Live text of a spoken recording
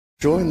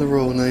Joined the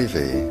Royal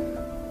Navy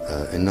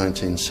in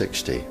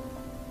 1960,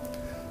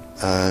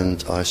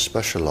 and I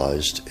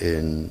specialised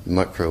in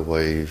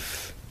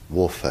microwave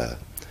warfare.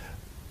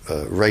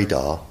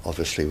 Radar,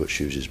 obviously,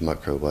 which uses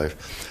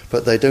microwave,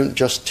 but they don't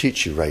just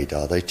teach you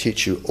radar, they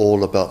teach you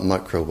all about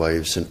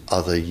microwaves and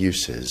other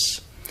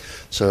uses.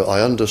 So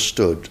I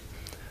understood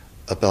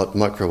about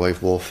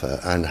microwave warfare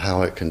and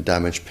how it can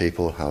damage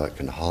people, how it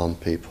can harm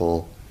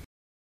people.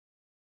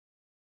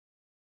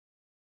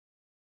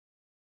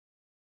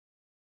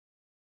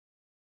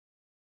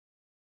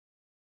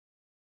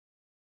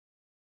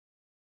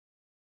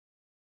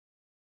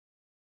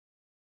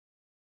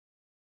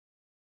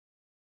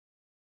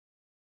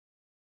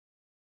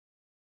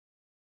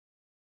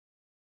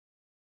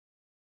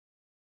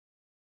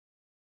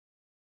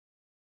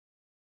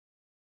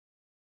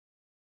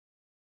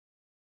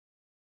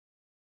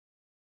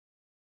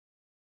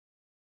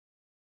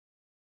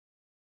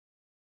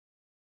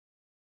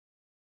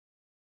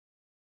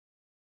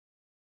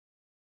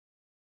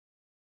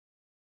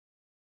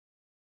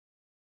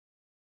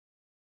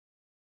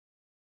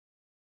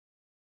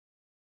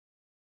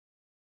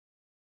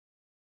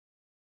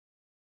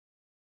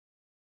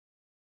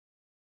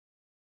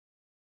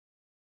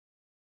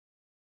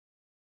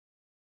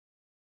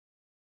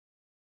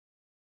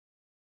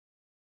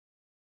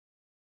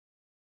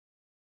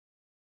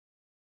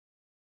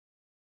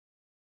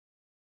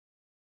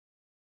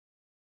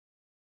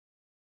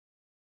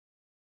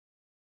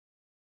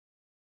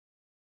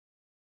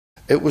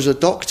 It was a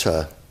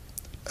doctor.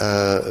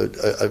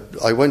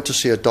 I went to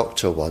see a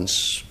doctor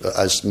once,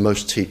 as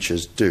most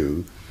teachers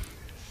do,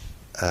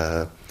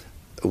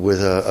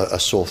 with a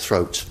sore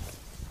throat.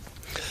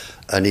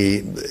 And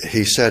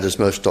he said, as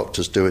most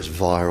doctors do, it's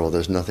viral,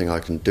 there's nothing I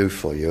can do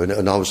for you.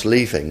 And I was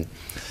leaving,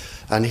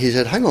 and he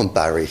said, hang on,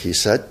 Barry, he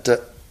said,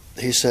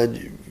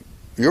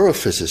 you're a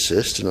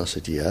physicist. And I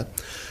said, yeah.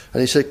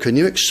 And he said, can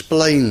you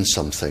explain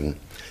something?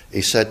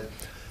 He said,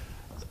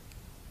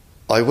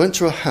 I went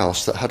to a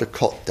house that had a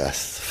cot death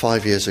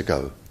 5 years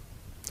ago,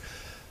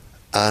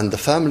 and the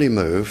family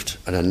moved,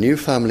 and a new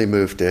family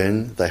moved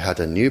in, they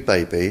had a new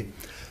baby,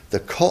 the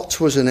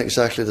cot was in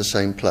exactly the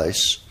same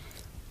place,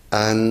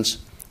 and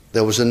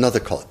there was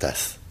another cot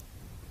death.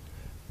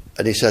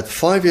 And he said,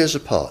 5 years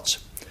apart.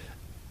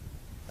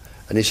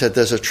 And he said,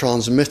 there's a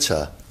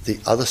transmitter the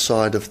other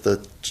side of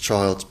the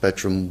child's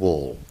bedroom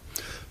wall.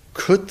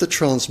 Could the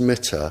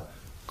transmitter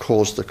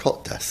cause the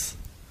cot death?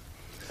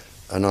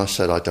 And I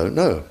said, I don't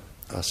know.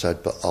 I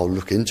said, but I'll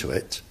look into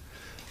it.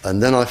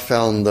 And then I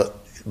found that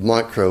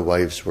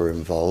microwaves were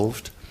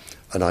involved,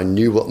 and I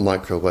knew what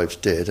microwaves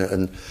did.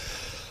 And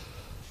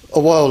a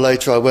while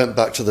later, I went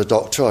back to the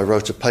doctor, I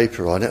wrote a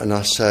paper on it, and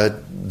I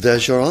said,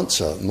 there's your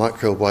answer.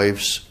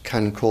 Microwaves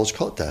can cause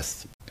cot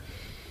death.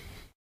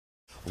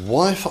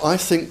 Wi-Fi, I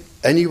think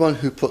anyone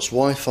who puts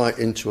Wi-Fi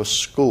into a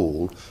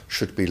school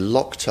should be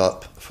locked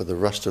up for the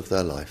rest of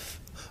their life.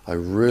 I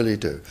really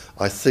do.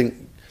 I think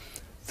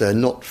they're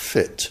not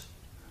fit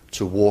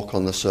to walk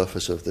on the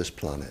surface of this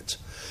planet,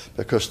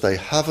 because they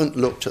haven't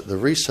looked at the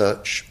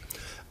research,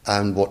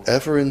 and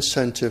whatever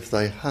incentive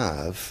they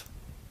have,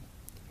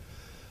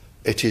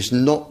 it is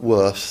not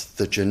worth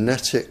the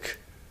genetic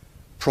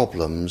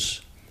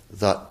problems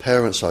that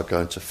parents are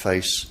going to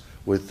face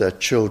with their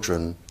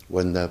children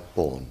when they're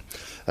born.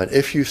 And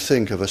if you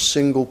think of a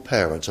single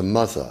parent, a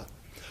mother,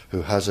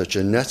 who has a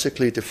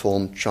genetically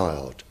deformed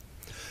child,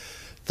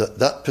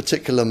 that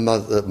particular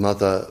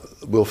mother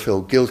will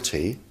feel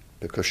guilty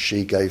because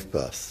she gave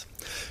birth.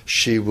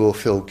 She will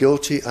feel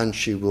guilty, and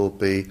she will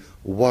be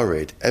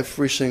worried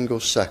every single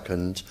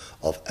second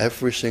of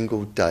every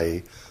single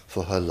day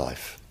for her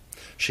life.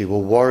 She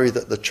will worry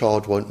that the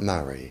child won't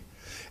marry.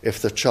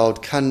 If the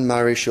child can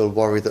marry, she'll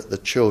worry that the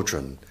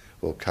children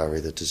will carry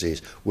the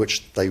disease,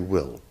 which they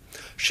will.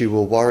 She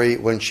will worry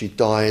when she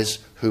dies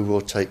who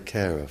will take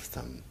care of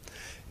them.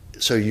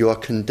 So you are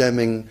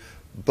condemning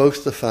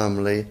both the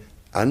family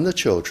and the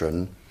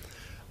children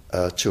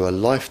to a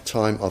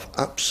lifetime of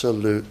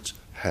absolute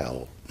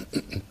hell.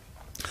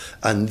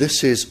 And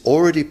this is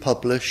already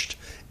published,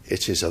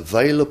 it is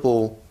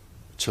available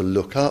to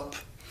look up.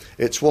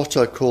 It's what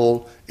I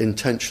call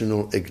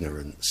intentional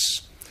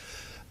ignorance.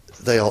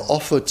 They are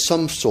offered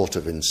some sort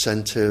of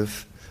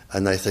incentive,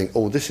 and they think,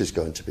 oh, this is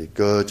going to be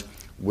good,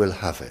 we'll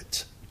have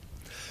it.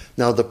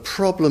 Now the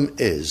problem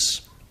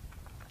is,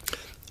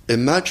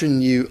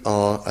 imagine you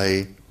are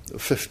a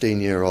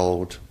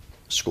 15-year-old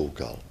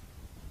schoolgirl.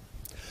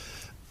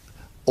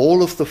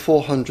 All of the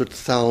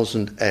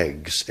 400,000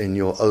 eggs in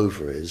your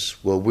ovaries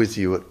were with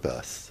you at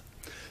birth.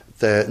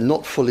 They're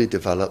not fully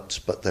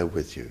developed, but they're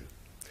with you.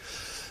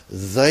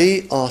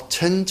 They are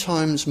 10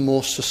 times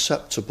more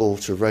susceptible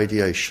to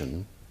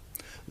radiation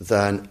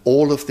than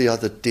all of the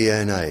other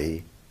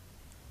DNA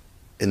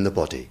in the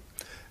body.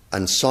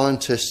 And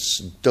scientists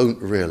don't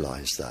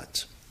realize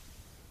that.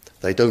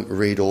 They don't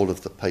read all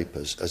of the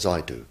papers as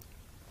I do.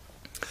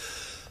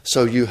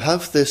 So you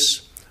have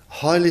this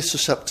highly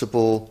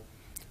susceptible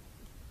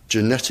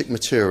genetic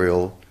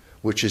material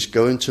which is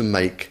going to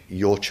make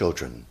your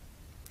children.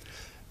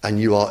 and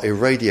you are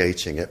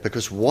irradiating it,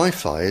 because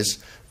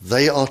Wi-Fi's,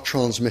 they are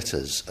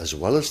transmitters, as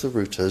well as the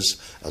routers,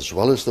 as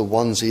well as the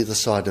ones either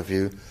side of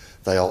you.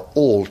 They are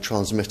all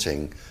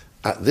transmitting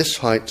at this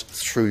height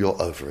through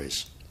your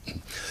ovaries.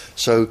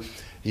 So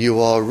you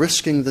are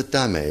risking the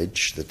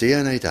damage, the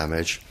DNA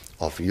damage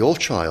of your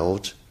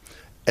child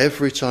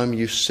every time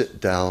you sit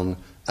down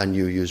and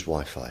you use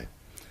Wi-Fi.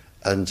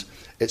 And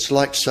it's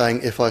like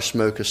saying, if I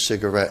smoke a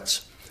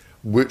cigarette,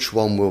 which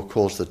one will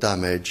cause the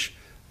damage?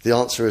 The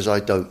answer is,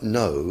 I don't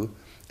know.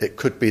 It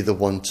could be the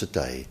one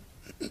today.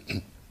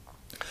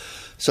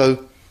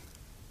 So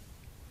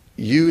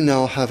you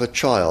now have a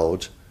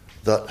child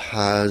that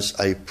has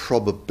a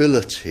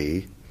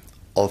probability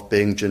of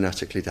being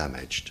genetically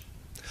damaged.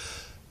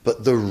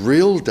 But the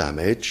real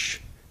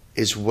damage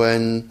is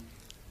when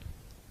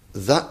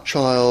that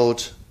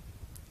child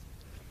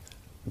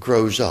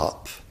grows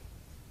up.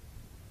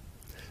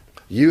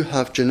 You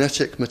have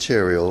genetic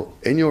material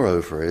in your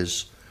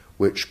ovaries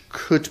which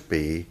could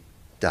be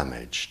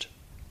damaged.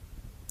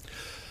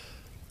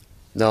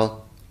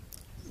 Now,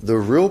 the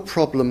real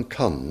problem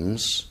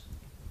comes,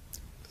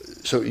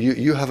 so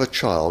you have a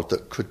child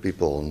that could be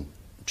born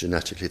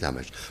genetically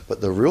damaged,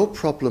 but the real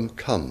problem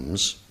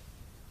comes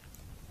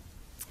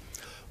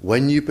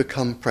when you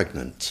become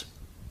pregnant.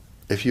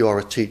 If you are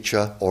a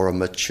teacher or a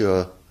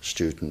mature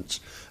student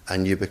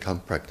and you become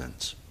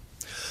pregnant,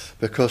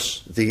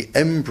 because the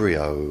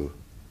embryo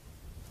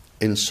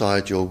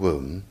inside your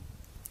womb,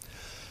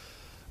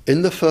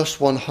 in the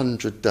first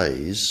 100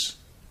 days,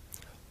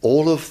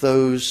 all of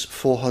those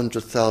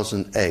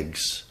 400,000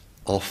 eggs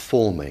are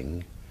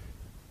forming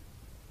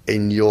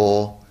in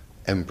your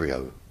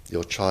embryo,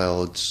 your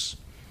child's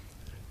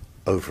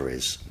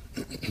ovaries.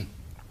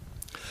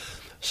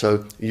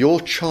 So your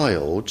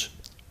child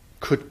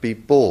could be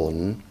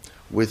born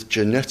with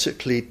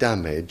genetically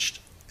damaged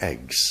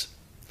eggs.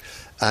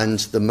 And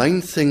the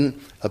main thing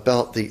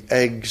about the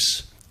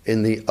eggs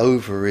in the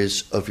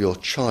ovaries of your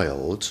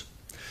child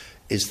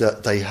is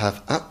that they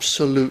have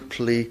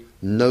absolutely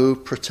no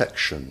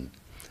protection.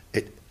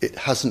 It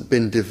hasn't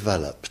been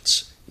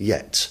developed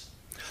yet.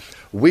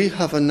 We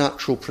have a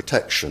natural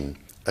protection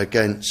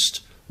against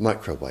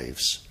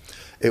microwaves.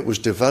 It was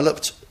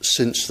developed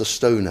since the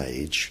Stone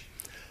Age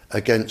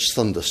against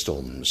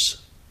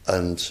thunderstorms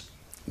and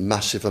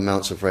massive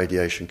amounts of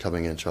radiation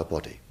coming into our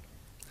body.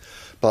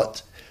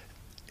 But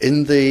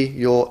in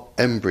your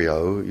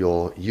embryo,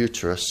 your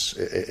uterus,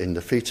 in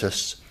the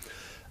fetus,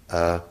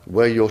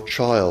 where your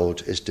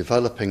child is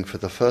developing for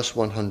the first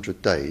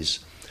 100 days,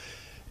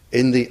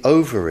 in the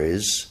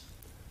ovaries,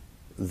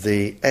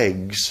 the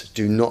eggs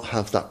do not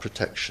have that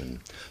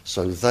protection.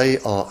 So they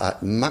are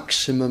at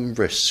maximum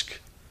risk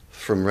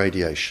from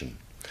radiation.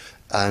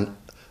 And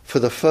for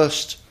the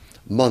first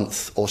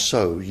month or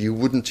so, you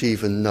wouldn't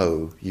even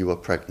know you were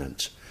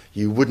pregnant.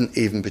 You wouldn't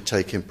even be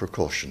taking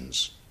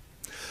precautions.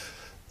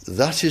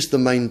 That is the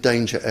main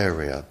danger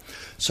area.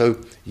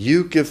 So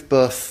you give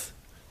birth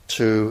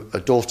to a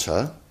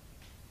daughter,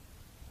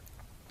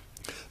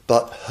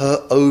 but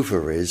her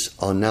ovaries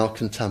are now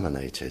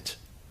contaminated.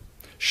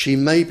 She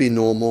may be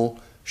normal,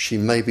 she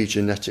may be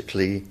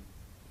genetically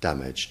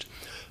damaged,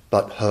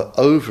 but her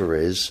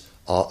ovaries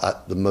are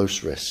at the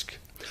most risk.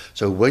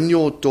 So when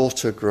your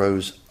daughter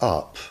grows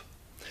up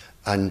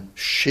and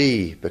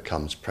she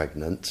becomes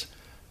pregnant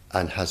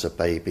and has a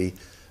baby,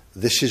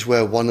 this is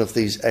where one of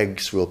these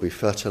eggs will be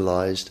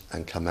fertilized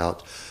and come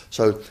out.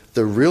 So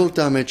the real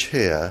damage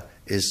here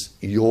is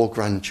your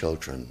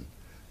grandchildren.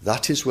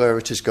 That is where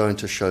it is going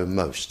to show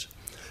most.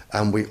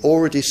 And we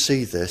already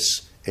see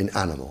this in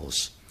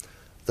animals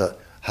that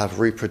have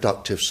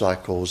reproductive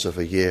cycles of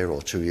a year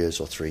or 2 years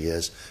or 3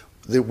 years.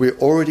 We're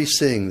already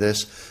seeing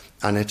this,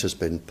 and it has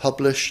been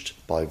published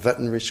by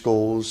veterinary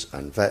schools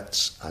and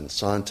vets and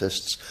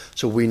scientists,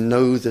 so we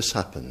know this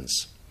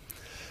happens.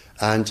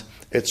 And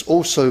it's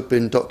also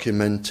been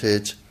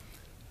documented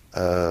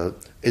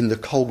in the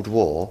Cold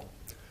War,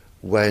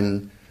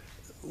 when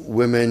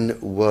women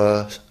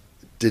were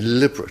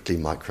deliberately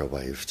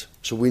microwaved.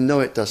 So we know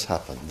it does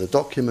happen. The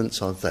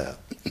documents are there.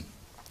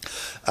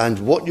 And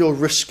what you're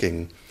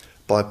risking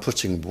by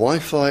putting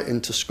Wi-Fi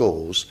into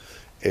schools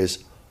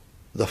is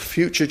the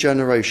future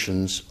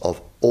generations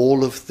of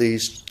all of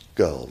these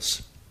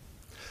girls.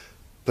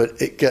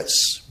 But it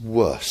gets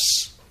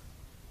worse,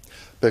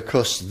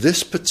 because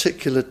this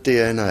particular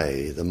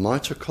DNA, the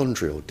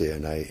mitochondrial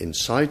DNA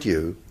inside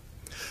you,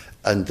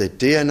 and the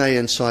DNA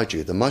inside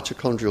you, the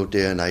mitochondrial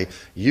DNA,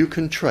 you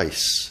can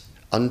trace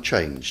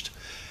unchanged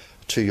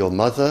to your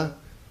mother,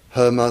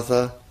 her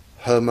mother,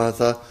 her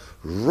mother,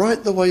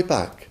 right the way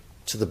back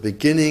to the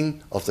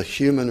beginning of the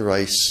human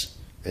race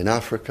in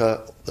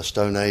Africa, the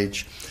Stone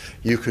Age.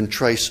 You can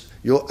trace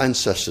your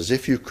ancestors,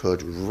 if you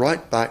could,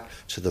 right back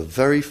to the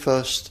very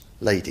first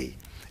lady.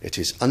 It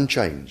is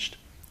unchanged,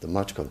 the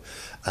mitochondria.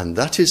 And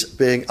that is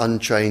being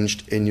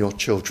unchanged in your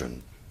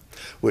children,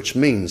 which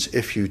means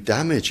if you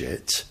damage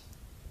it,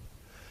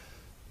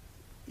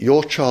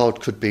 your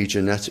child could be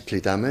genetically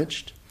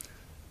damaged,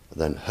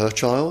 then her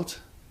child,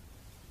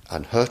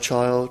 and her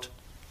child,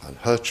 and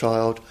her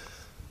child,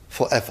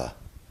 forever.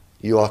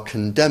 you are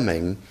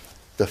condemning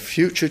the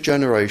future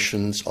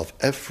generations of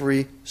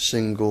every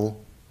single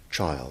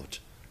child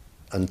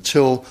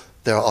until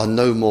there are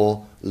no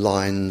more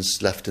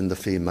lines left in the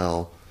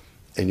female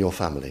in your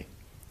family.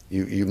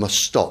 You must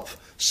stop.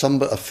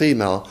 A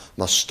female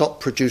must stop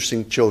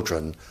producing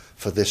children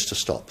for this to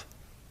stop.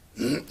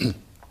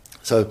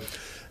 So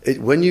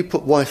when you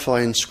put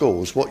Wi-Fi in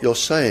schools, what you're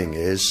saying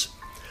is,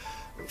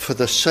 for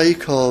the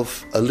sake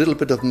of a little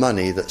bit of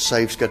money that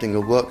saves getting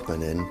a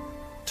workman in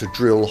to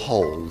drill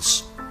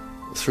holes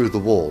through the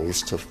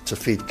walls to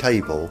feed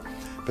cable,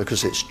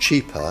 because it's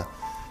cheaper,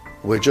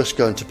 we're just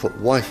going to put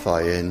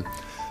Wi-Fi in,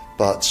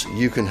 but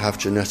you can have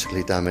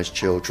genetically damaged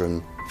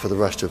children for the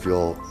rest of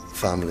your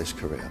family's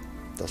career.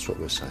 That's what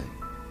we're saying.